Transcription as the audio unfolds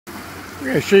We're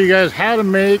going to show you guys how to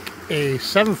make a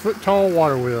 7-foot tall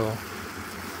water wheel,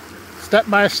 step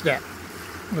by step.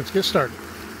 Let's get started.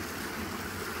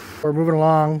 We're moving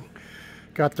along.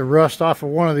 Got the rust off of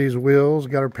one of these wheels.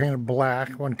 Got her painted black,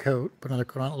 one coat. Put another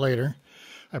coat on it later.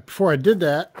 Before I did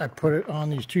that, I put it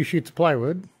on these 2 sheets of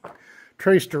plywood,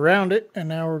 traced around it, and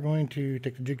now we're going to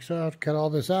take the jigsaw, cut all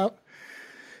this out.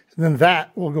 And then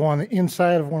that will go on the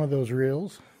inside of one of those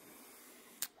reels.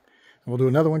 And we'll do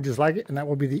another one just like it, and that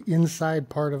will be the inside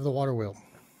part of the water wheel.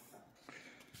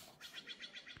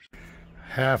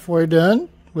 Halfway done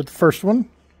with the first one.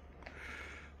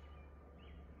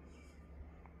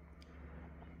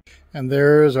 And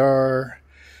there's our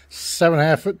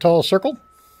 7.5 foot tall circle.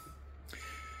 So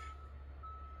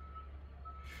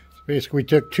basically we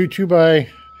took two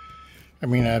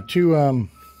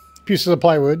pieces of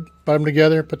plywood, put them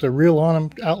together, put the reel on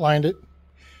them, outlined it,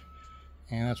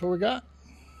 and that's what we got.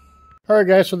 All right,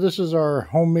 guys, so this is our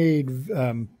homemade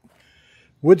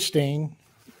wood stain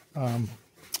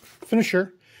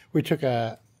finisher. We took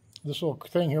this little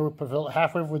thing here, we filled it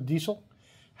halfway with diesel,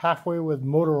 halfway with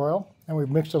motor oil, and we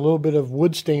mixed a little bit of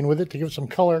wood stain with it to give it some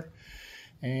color.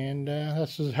 And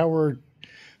this is how we're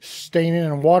staining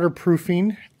and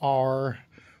waterproofing our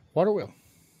water wheel.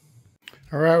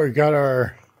 All right, we've got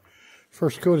our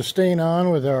first coat of stain on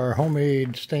with our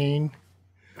homemade stain.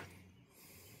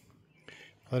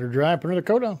 Let her dry, put another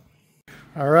coat on.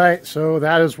 All right, so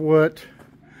that is what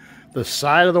the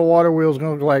side of the water wheel is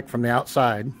going to look like from the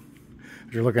outside.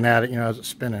 As you're looking at it, you know, as it's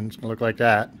spinning, it's going to look like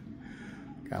that.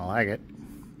 Kind of like it.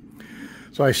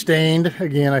 So I stained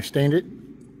it,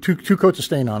 two coats of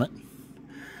stain on it.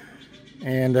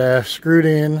 And screwed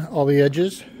in all the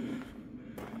edges.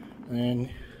 And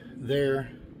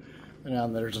there, and now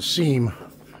there's a seam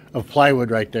of plywood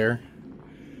right there.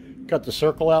 Cut the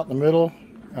circle out in the middle.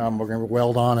 We're going to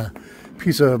weld on a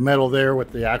piece of metal there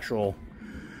with the actual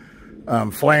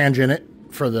flange in it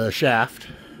for the shaft.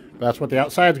 That's what the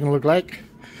outside is going to look like.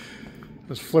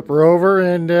 Let's flip her over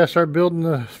and start building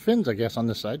the fins, I guess, on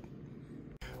this side.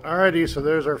 Alrighty, so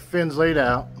there's our fins laid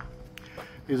out.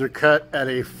 These are cut at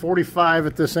a 45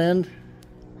 at this end.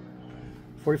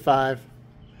 45.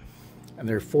 And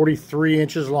they're 43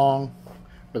 inches long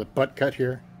with a butt cut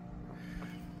here.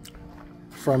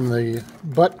 From the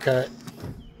butt cut,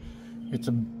 it's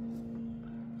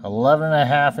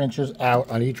 11.5 inches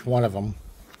out on each one of them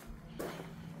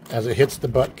as it hits the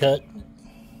butt cut.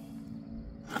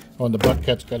 Oh, and the butt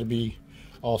cut's got to be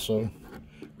also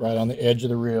right on the edge of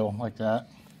the reel like that.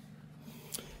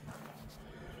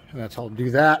 And that's how we'll do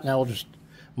that. Now we'll just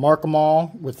mark them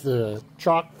all with the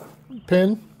chalk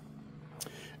pin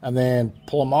and then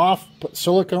pull them off, put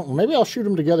silicone. Maybe I'll shoot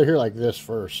them together here like this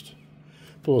first.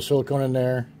 Put a little silicone in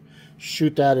there,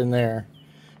 shoot that in there,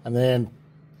 and then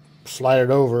slide it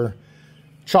over,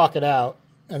 chalk it out,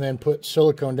 and then put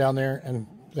silicone down there and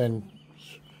then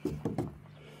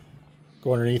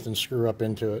go underneath and screw up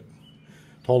into it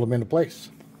to hold them into place.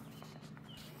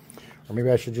 Or maybe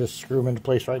I should just screw them into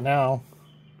place right now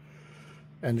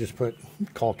and just put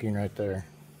caulking right there.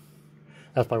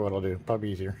 That's probably what I'll do,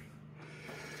 probably easier.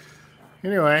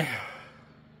 Anyway,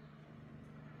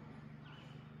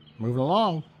 moving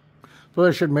along. So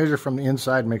I should measure from the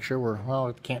inside, make sure well,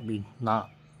 it can't be not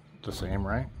the same,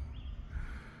 right?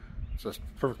 It's just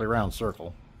a perfectly round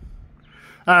circle.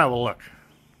 All right, well, look.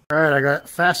 All right, I got it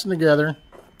fastened together,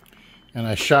 and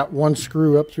I shot one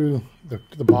screw up through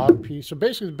the bottom piece. So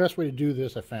basically, the best way to do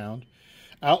this, I found,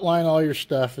 outline all your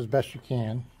stuff as best you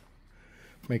can.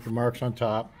 Make your marks on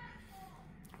top.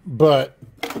 But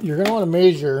you're going to want to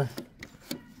measure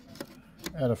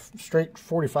at a straight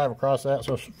 45 across that,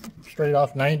 so straight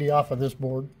off 90 off of this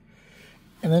board,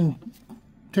 and then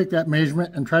take that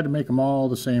measurement and try to make them all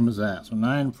the same as that. So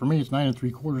for me it's 9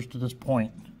 3/4 to this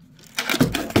point,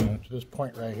 to this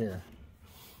point right here,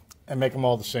 and make them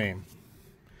all the same.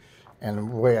 And the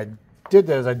way I did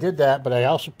that is I did that, but I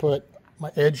also put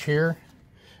my edge here,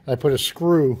 and I put a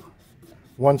screw,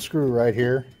 one screw right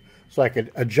here, so I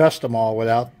could adjust them all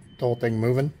without the whole thing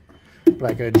moving,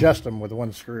 but I could adjust them with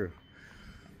one screw.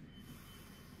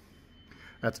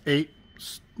 That's eight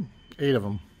of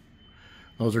them.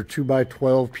 Those are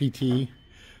 2x12 PT.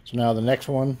 So now the next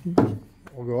one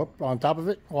will go up on top of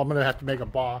it. Well, I'm going to have to make a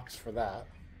box for that.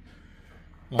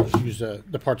 I'll just use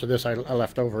the parts of this I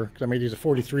left over, because I made these a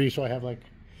 43, so I have like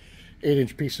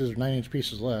 8-inch pieces or 9-inch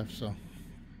pieces left. So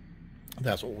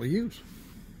that's what we'll use.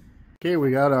 Okay, we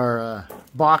got our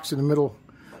box in the middle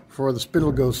for the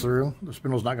spindle goes through. The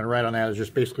spindle's not going to ride on that. It's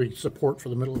just basically support for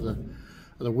the middle of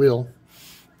the wheel.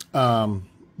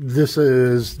 This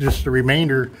is just the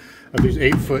remainder of these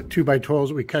 8-foot 2x12s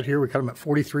that we cut here. We cut them at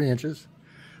 43 inches,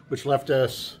 which left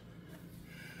us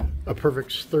a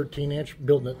perfect 13-inch,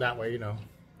 building it that way, you know.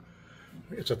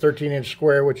 It's a 13-inch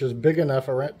square, which is big enough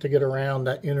to get around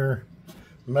that inner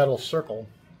metal circle,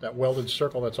 that welded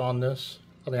circle that's on this,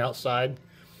 on the outside,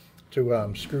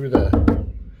 to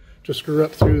screw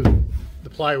up through the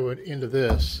plywood into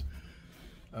this,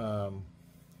 you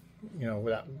know,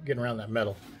 without getting around that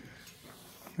metal.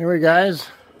 Anyway, guys,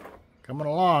 coming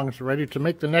along, it's ready to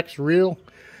make the next reel,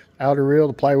 outer reel,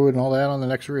 the plywood and all that on the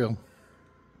next reel.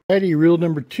 Ready, reel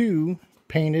number 2,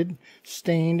 painted,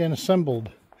 stained, and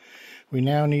assembled. We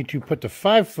now need to put the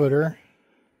 5-footer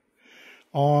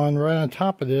on right on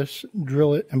top of this,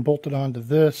 drill it and bolt it onto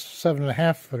this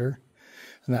 7.5-footer.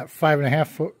 And that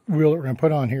 5.5-foot wheel that we're going to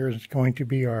put on here is going to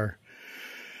be our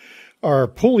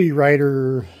pulley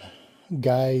rider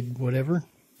guide, whatever.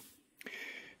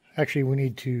 Actually, we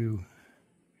need to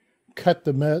cut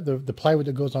the plywood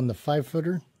that goes on the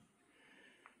 5-footer.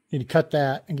 Need to cut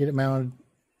that and get it mounted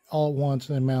all at once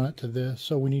and then mount it to this.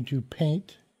 So we need to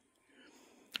paint.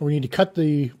 We need to cut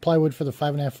the plywood for the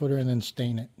 5.5-footer and then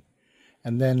stain it.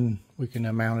 And then we can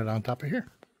mount it on top of here.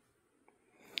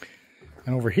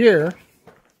 And over here,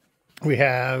 we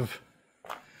have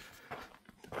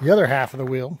the other half of the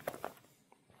wheel.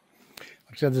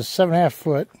 Like I said, this is 7.5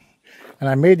 foot. And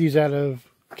I made these out of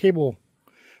cable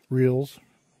reels.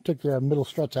 Took the middle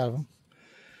struts out of them.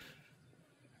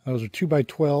 Those are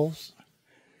 2x12s.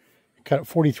 Cut it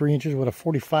 43 inches with a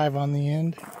 45 on the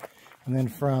end. And then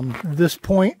from this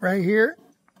point right here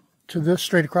to this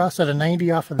straight across at a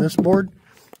 90 off of this board,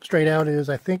 straight out is,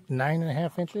 I think,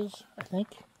 9.5 inches, I think,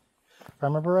 if I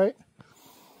remember right.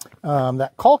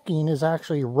 That caulking is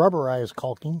actually rubberized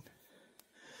caulking.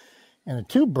 And the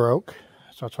tube broke,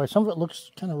 so that's why some of it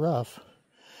looks kind of rough.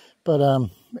 But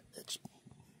it's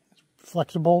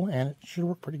flexible and it should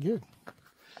work pretty good.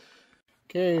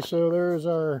 Okay, so there's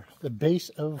the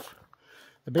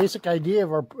basic idea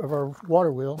of our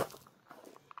water wheel.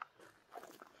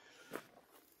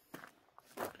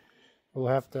 We'll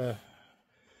have to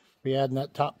be adding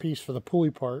that top piece for the pulley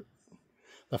part,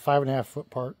 the 5.5 foot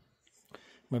part. I'm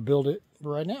going to build it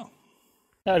right now.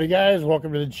 Howdy guys,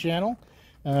 welcome to the channel.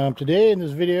 Today in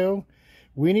this video,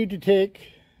 we need to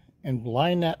take and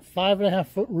line that 5.5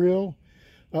 foot reel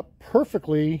up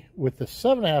perfectly with the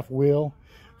 7.5 wheel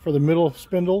for the middle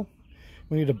spindle.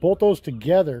 We need to bolt those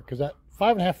together because that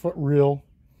 5.5 foot reel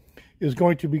is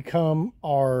going to become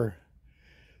our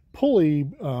pulley,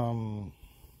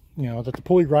 you know, that the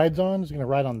pulley rides on. Is going to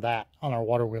ride on that, on our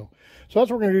water wheel. So that's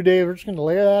what we're going to do today. We're just going to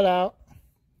layer that out,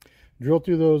 drill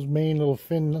through those main little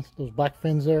fins, those black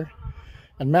fins there,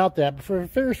 and mount that. But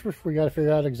first, we got to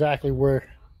figure out exactly where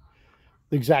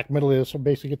the exact middle is. So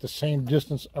basically get the same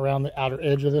distance around the outer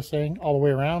edge of this thing, all the way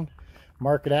around,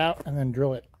 mark it out, and then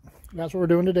drill it. That's what we're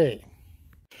doing today.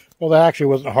 Well, that actually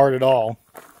wasn't hard at all.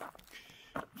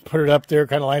 Put it up there,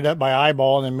 kind of lined up by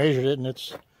eyeball, and then measured it, and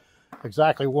it's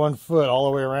exactly 1 foot all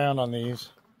the way around on these,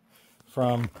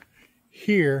 from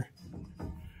here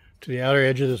to the outer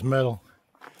edge of this metal.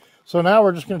 So now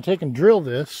we're just going to take and drill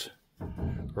this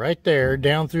right there,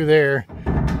 down through there,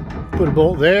 put a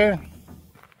bolt there,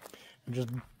 and just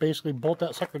basically bolt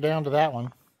that sucker down to that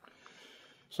one.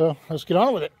 So let's get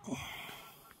on with it.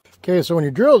 Okay, so when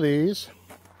you drill these,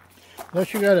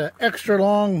 unless you got an extra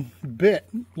long bit,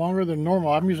 longer than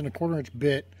normal, I'm using a 1/4 inch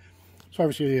bit, so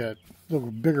obviously a little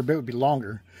bigger bit would be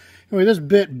longer. Anyway, this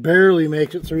bit barely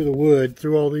makes it through the wood,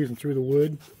 through all these and through the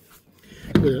wood,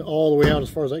 all the way out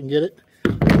as far as I can get it.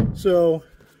 So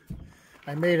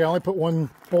I only put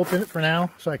 1 bolt in it for now,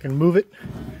 so I can move it,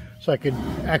 so I could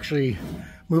actually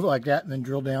move it like that and then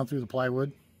drill down through the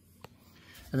plywood.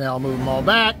 And then I'll move them all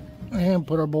back and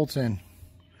put our bolts in.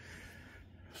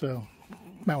 So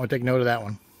might want to take note of that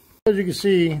one. As you can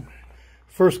see,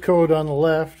 first coat on the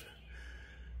left,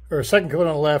 or second coat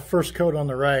on the left, first coat on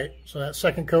the right. So that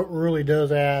second coat really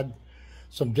does add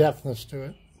some depthness to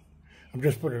it. I'm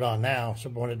just putting it on now, so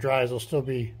when it dries, it'll still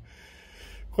be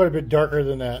quite a bit darker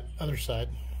than that other side.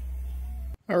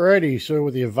 Alrighty, so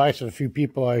with the advice of a few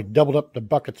people, I doubled up the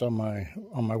buckets on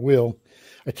my wheel.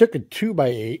 I took a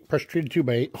 2x8, pressure treated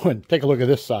 2x8. Take a look at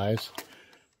this size.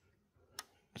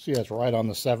 See, that's right on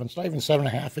the 7. It's not even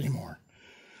 7.5 anymore.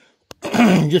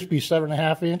 Just be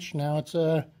 7.5 inch. Now it's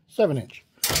a 7 inch.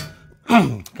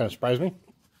 Kind of surprised me.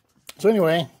 So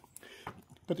anyway,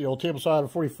 put the old table saw out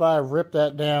of 45, rip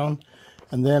that down,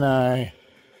 and then I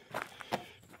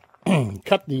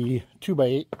cut the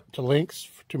 2x8 to lengths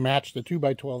to match the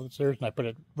 2x12 that's there, and I put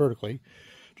it vertically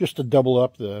just to double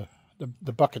up the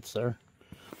buckets there.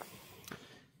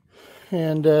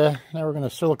 And now we're going to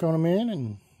silicone them in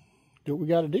and do what we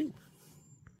got to do.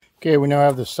 Okay, we now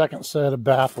have the second set of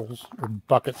baffles, or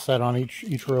buckets set on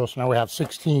each row. So now we have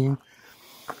 16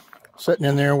 sitting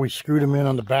in there. We screwed them in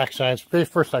on the back sides.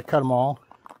 First I cut them all.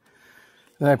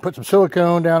 Then I put some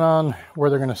silicone down on where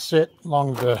they're going to sit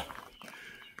along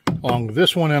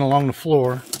this one and along the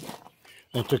floor.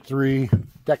 I took 3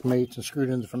 deck mates and screwed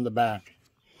in from the back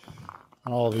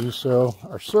on all of these. So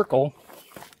our circle,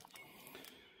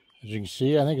 as you can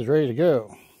see, I think is ready to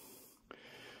go.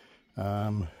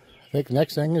 I think the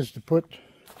next thing is to put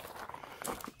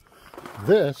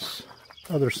this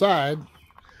other side,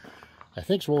 I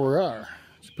think is where we are.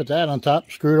 Let's put that on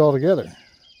top, screw it all together.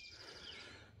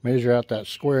 Measure out that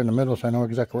square in the middle so I know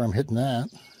exactly where I'm hitting that.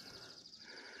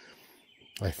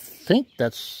 I think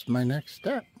that's my next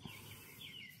step.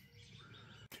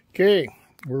 Okay,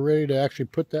 we're ready to actually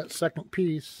put that second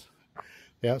piece,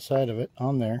 the outside of it,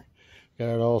 on there.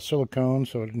 Got it all silicone,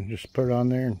 so I can just put it on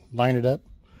there and line it up.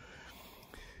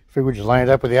 If we would just line it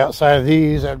up with the outside of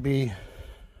these, that'd be,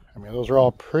 I mean, those are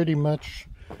all pretty much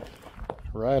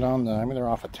right on the, I mean, they're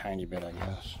off a tiny bit, I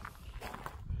guess.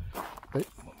 But,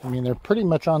 I mean, they're pretty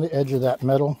much on the edge of that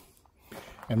metal.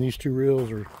 And these 2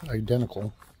 reels are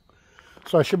identical.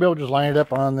 So I should be able to just line it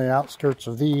up on the outskirts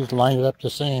of these, line it up the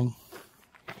same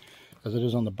as it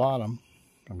is on the bottom,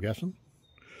 I'm guessing.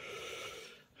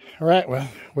 All right, well,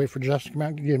 wait for Justin to come out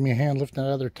and give me a hand lifting that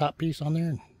other top piece on there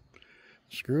and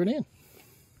screw it in.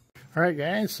 All right,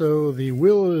 guys, so the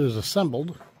wheel is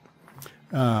assembled.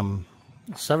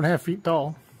 7.5 feet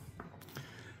tall.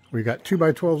 We got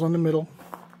 2x12s on the middle,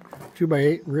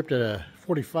 2x8 ripped at a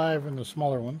 45 in the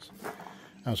smaller ones.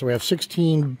 So we have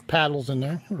 16 paddles in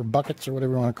there, or buckets, or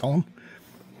whatever you want to call them.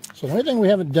 So the only thing we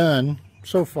haven't done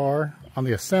so far on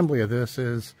the assembly of this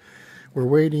is we're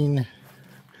waiting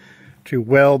to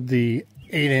weld the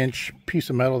 8-inch piece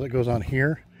of metal that goes on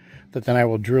here, that then I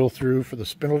will drill through for the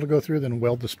spindle to go through, then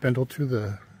weld the spindle to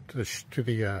the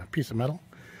piece of metal.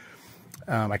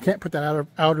 I can't put that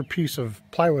outer piece of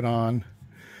plywood on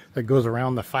that goes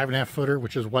around the 5.5 footer,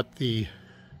 which is what the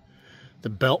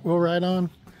belt will ride on.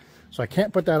 So I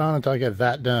can't put that on until I get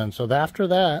that done. So after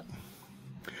that,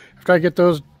 after I get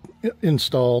those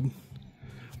installed,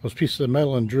 those pieces of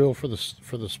metal and drill for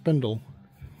the spindle,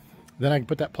 then I can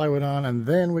put that plywood on, and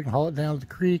then we can haul it down to the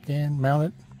creek and mount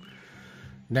it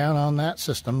down on that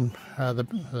system,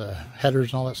 the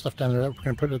headers and all that stuff down there that we're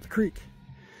going to put at the creek.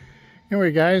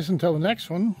 Anyway, guys, until the next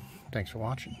one, thanks for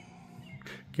watching.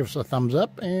 Give us a thumbs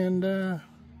up and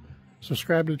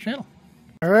subscribe to the channel.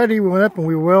 Alrighty, we went up and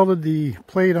we welded the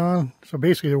plate on. So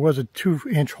basically there was a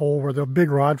 2-inch hole where the big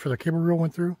rod for the cable reel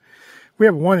went through. We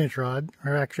have a 1-inch rod,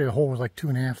 or actually the hole was like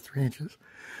 2.5, 3 inches.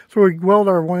 So we welded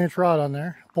our 1-inch rod on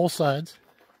there, both sides.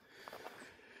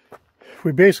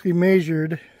 We basically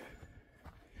measured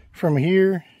from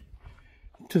here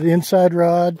to the inside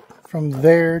rod, from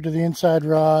there to the inside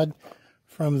rod,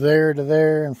 from there to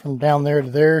there, and from down there to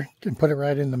there, and put it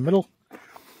right in the middle.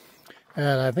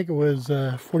 And I think it was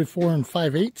 44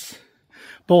 5/8,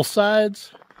 both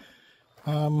sides.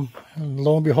 And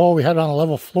lo and behold, we had it on a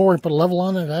level floor and put a level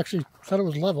on it. It actually said it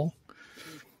was level.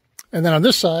 And then on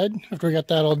this side, after we got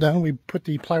that all done, we put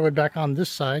the plywood back on this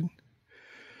side,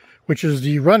 which is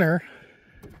the runner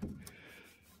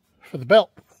for the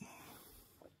belt.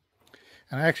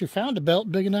 And I actually found a belt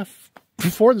big enough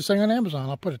for this thing on Amazon.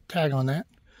 I'll put a tag on that.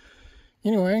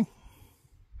 Anyway,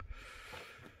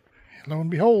 lo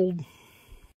and behold.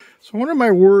 So one of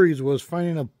my worries was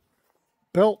finding a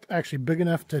belt actually big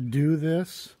enough to do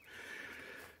this.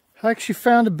 I actually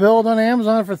found a belt on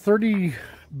Amazon for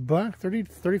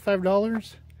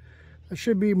 $35. That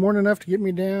should be more than enough to get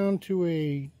me down to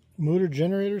a motor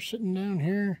generator sitting down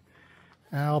here.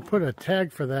 And I'll put a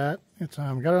tag for that. It's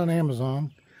got it on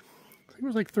Amazon. I think it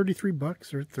was like 33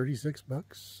 bucks or 36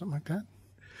 bucks, something like that.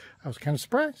 I was kind of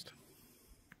surprised.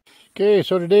 Okay,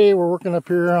 so today we're working up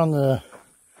here on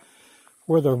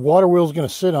where the water wheel is going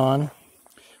to sit on.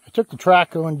 I took the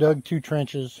traco and dug 2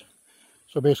 trenches.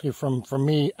 So basically from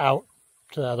me out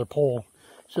to the other pole.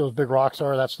 See those big rocks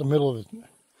are? That's the middle of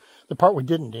the part we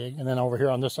didn't dig. And then over here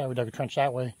on this side we dug a trench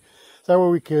that way. So that way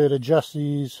we could adjust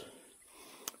these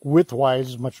width-wise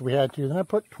as much as we had to. Then I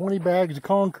put 20 bags of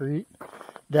concrete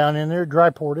down in there, dry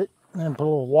poured it, and then put a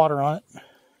little water on it.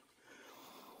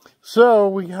 So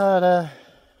we gotta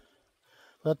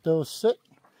let those sit.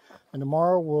 And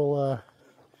tomorrow we'll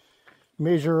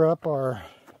measure up our...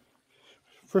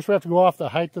 First we have to go off the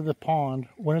height of the pond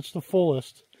when it's the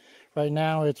fullest. Right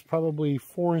now it's probably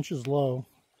 4 inches low,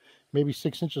 maybe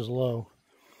 6 inches low,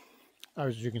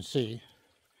 as you can see.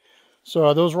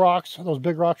 So those rocks, those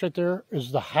big rocks right there,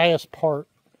 is the highest part.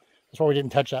 That's why we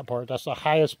didn't touch that part. That's the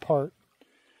highest part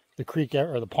the creek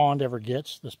or the pond ever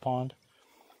gets, this pond.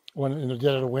 when in the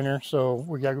dead of the winter. So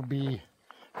we got to be,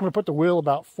 I'm going to put the wheel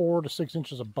about 4 to 6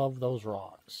 inches above those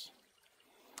rocks.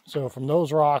 So from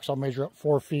those rocks, I'll measure up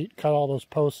 4 feet, cut all those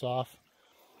posts off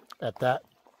at that,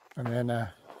 and then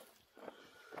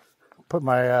put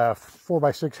my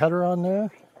 4x6 header on there.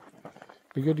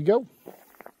 Be good to go.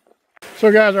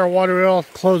 So guys, our Waterwheel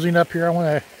closing up here. I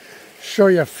want to show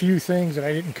you a few things that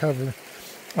I didn't cover.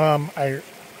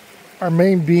 Our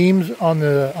main beams on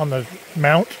the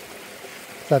mount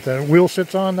that the wheel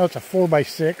sits on, that's a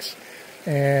 4x6,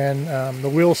 and the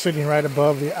wheel sitting right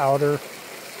above the outer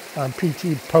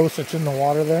PT post that's in the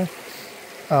water there.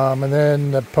 And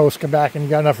then the posts come back, and you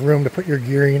got enough room to put your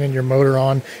gearing and your motor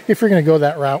on if you're going to go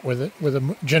that route with it, with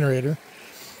a generator.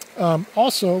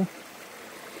 Also,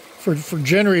 for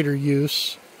generator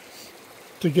use,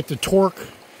 to get the torque,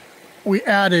 we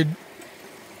added,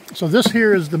 so this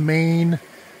here is the main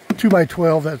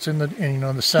 2x12 that's in the,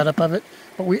 the setup of it,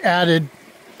 but we added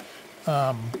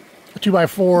a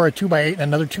 2x4, a 2x8, and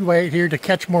another 2x8 here to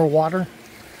catch more water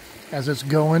as it's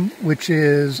going, which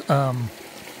is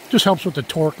just helps with the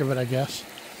torque of it, I guess.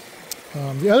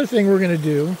 The other thing we're going to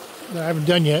do that I haven't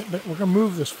done yet, but we're going to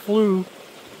move this flue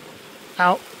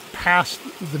out past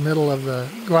the middle of the,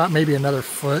 go out maybe another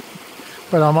foot,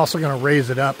 but I'm also going to raise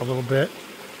it up a little bit.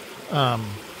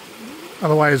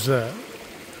 Otherwise the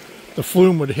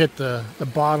flume would hit the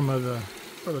bottom of the,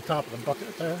 or the top of the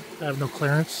bucket there. I have no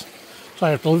clearance, so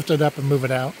I have to lift it up and move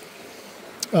it out.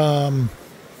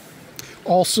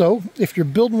 Also, if you're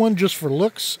building one just for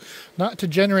looks, not to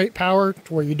generate power,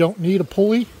 to where you don't need a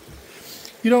pulley,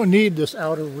 you don't need this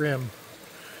outer rim.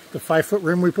 The 5-foot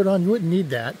rim we put on, you wouldn't need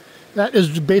that. That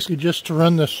is basically just to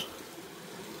run this,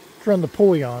 to run the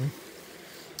pulley on.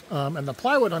 And the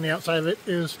plywood on the outside of it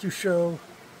is to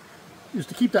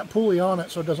keep that pulley on it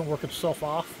so it doesn't work itself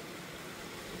off.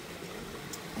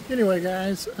 Anyway,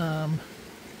 guys,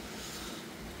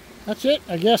 that's it,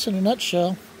 I guess, in a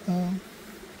nutshell.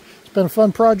 It's been a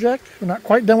fun project. We're not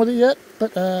quite done with it yet,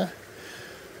 but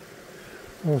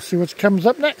we'll see what comes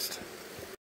up next.